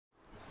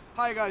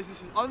Hi guys, this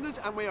is Anders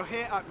and we are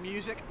here at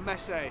Music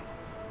Messe.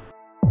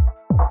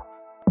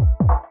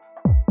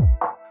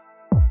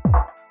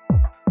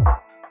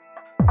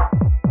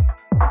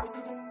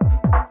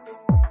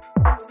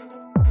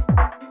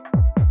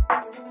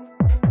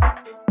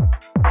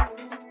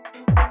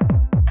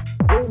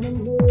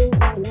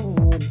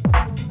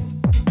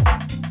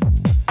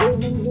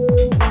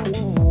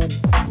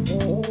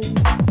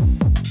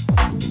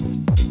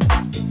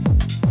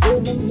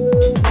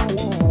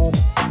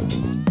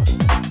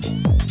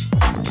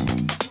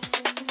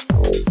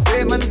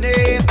 Say my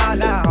name out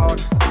loud,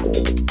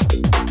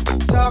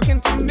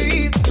 talking to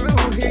me through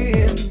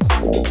hymns.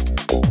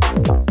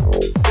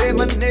 Say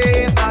my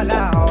name out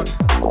loud,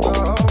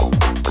 oh,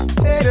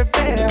 faded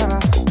there,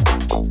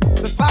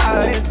 the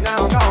fire is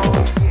now gone.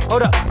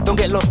 Hold up, don't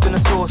get lost in the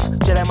sauce.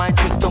 Jedi mind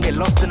tricks, don't get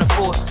lost in the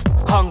force.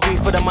 Hungry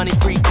for the money,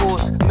 free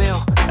course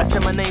meal. I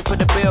send my name for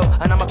the bill,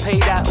 and I'ma pay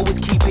that, always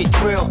keep it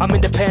real. I'm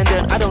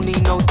independent, I don't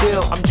need no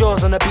deal. I'm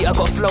jaws on the beat, I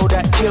got flow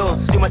that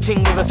kills. Do my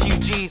ting with a few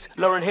G's,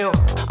 Lauryn Hill.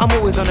 I'm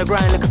always on the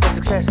grind looking for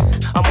success.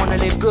 I wanna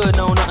live good,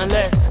 no, nothing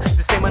less.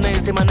 So say my name,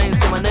 say my name,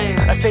 say my name.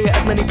 I say it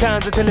as many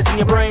times until it's in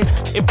your brain.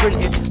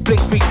 Imprinted,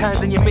 blink 3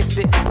 times and you missed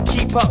it.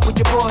 Keep up with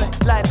your boy,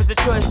 life is a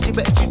choice, you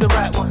better choose the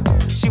right one.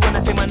 She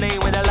wanna say my name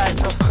with the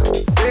lights off.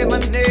 Say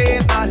my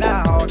name out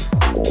loud,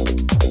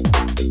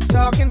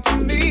 talking to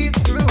me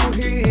through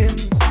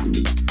hymns.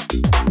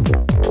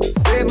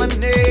 Say my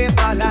name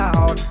out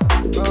loud,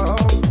 oh,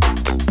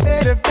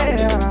 faded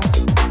there,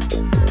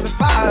 the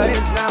fire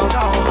is now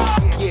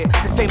gone. Yeah,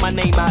 so say my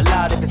name out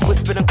loud. If it's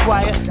whispered and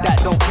quiet,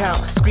 that don't count.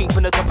 Scream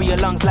from the top of your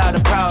lungs loud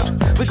and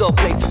proud. We go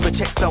places where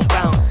checks don't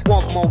bounce.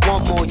 Want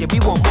more, yeah, we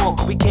want more.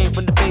 Cause we came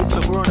from the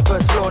basement, we're on the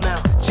first floor now.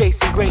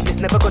 Chasing greatness,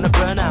 never gonna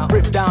burn out.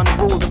 Rip down the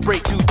rules and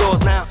break through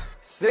doors now.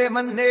 Say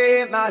my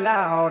name out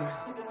loud,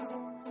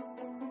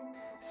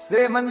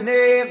 say my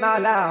name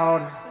out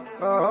loud,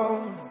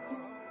 oh,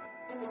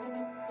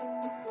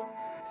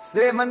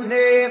 say my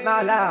name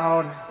out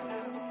loud.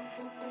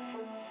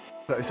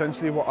 So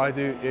essentially what I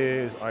do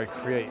is I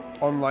create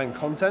online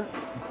content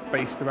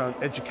based around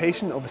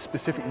education of a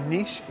specific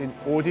niche in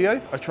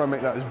audio. I try and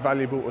make that as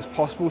valuable as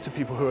possible to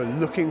people who are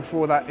looking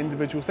for that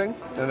individual thing.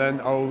 And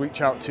then I'll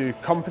reach out to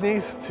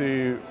companies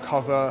to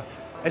cover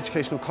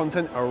educational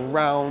content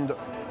around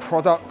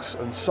products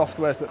and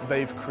softwares that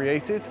they've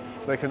created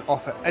so they can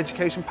offer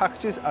education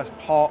packages as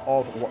part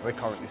of what they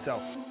currently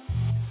sell.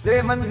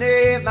 Say my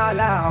name out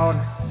loud,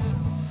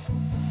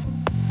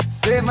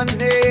 say my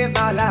name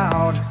out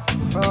loud,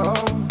 oh,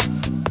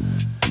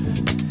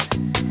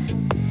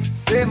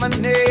 say my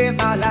name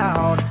out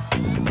loud,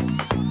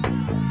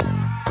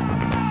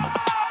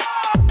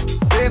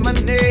 say my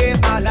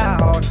name out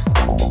loud,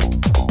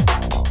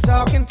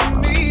 talking to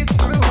me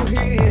through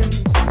hymns.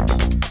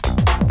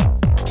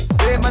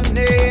 Say my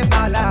name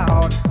out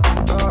loud,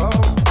 oh,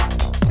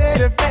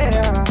 faded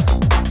there,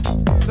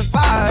 the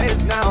fire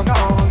is now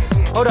gone.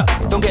 Hold up,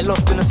 don't get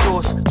lost in the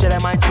sauce. Jedi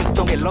mind tricks,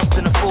 don't get lost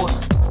in the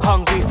force.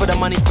 Hungry for the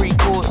money, free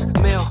course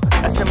meal.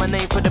 I send my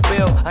name for the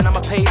bill, and I'ma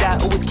pay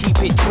that, always keep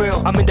it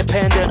real. I'm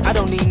independent, I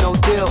don't need no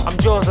deal. I'm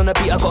jaws on the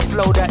beat, I got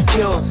flow that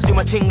kills. Do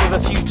my ting with a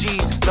few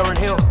G's, Lauryn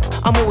Hill.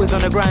 I'm always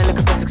on the grind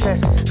looking for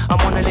success. I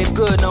wanna live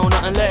good, no,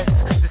 nothing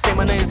less. So say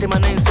my name, say my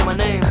name, say my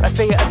name. I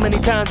say it as many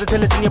times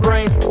until it's in your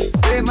brain.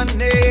 Say my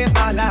name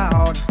out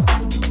loud,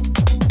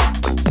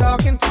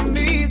 talking to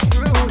me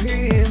through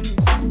hymns.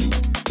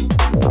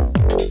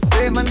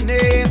 Say my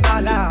name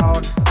out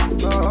loud,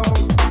 oh,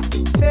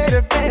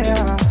 faded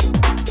there,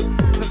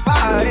 the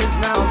fire is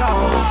now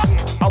gone.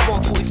 I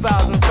want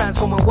 40,000 fans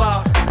going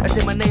wild. I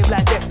say my name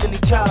like Destiny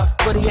Child.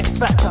 Got the X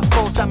Factor,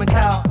 phone Simon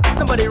Cowell.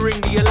 Somebody ring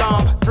the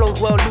alarm.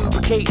 Flows well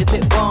lubricated,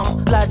 lip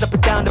balm. Flies up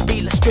and down the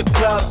beat like strip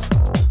clubs.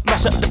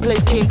 Mash up the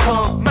place, King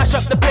Kong. Mash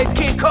up the place,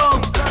 King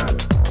Kong.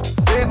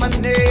 Say my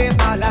name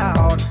out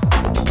loud,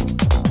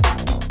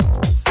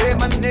 say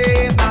my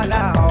name out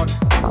loud,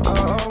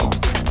 oh,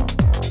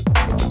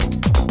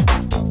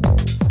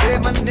 say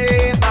my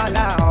name out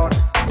loud.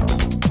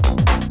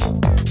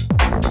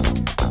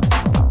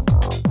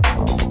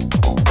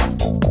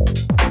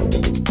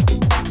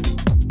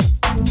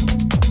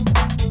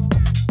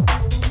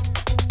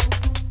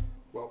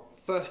 Well,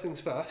 first things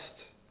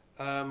first,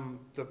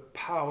 the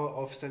power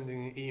of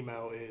sending an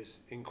email is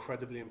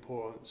incredibly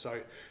important.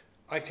 So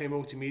IK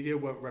Multimedia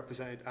weren't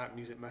represented at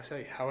Music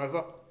Messe.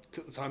 However,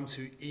 took the time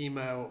to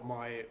email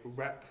my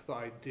rep that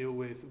I deal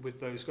with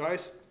those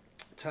guys.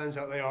 Turns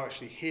out they are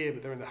actually here,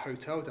 but they're in the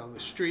hotel down the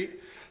street.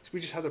 So we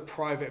just had a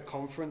private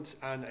conference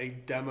and a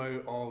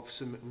demo of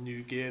some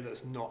new gear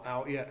that's not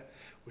out yet,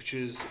 which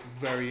is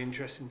very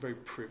interesting, very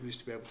privileged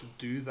to be able to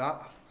do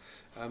that.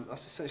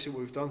 That's essentially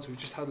what we've done. So we've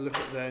just had a look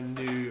at their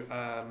new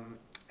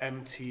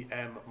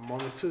MTM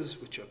monitors,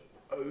 which are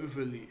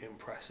overly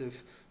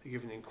impressive. They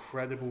give an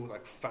incredible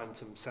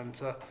phantom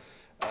center.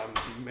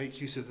 Make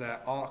use of their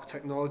ARC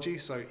technology,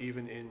 so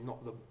even in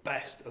not the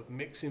best of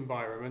mix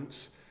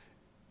environments,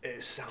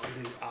 it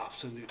sounded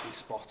absolutely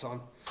spot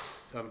on.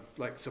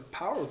 Like, it's the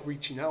power of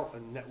reaching out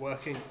and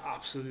networking,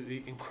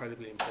 absolutely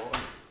incredibly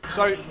important.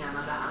 So,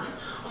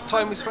 the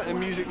time we spent in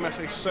Music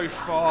Messe so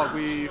far,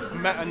 we've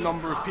met a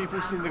number of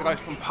people, seen the guys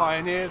from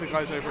Pioneer, the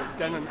guys over at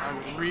Denon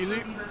and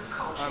Reloop,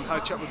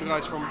 had a chat with the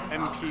guys from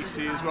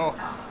MPC as well.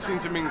 Seen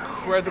some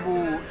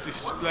incredible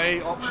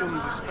display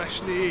options,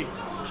 especially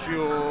if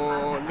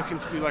you're looking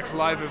to do like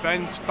live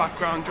events,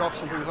 background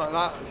drops and things like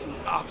that. There's some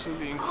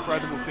absolutely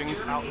incredible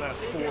things out there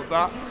for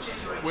that.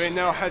 We're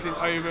now heading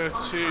over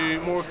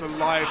to more of the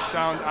live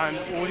sound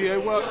and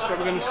audio work, so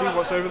we're going to see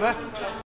what's over there.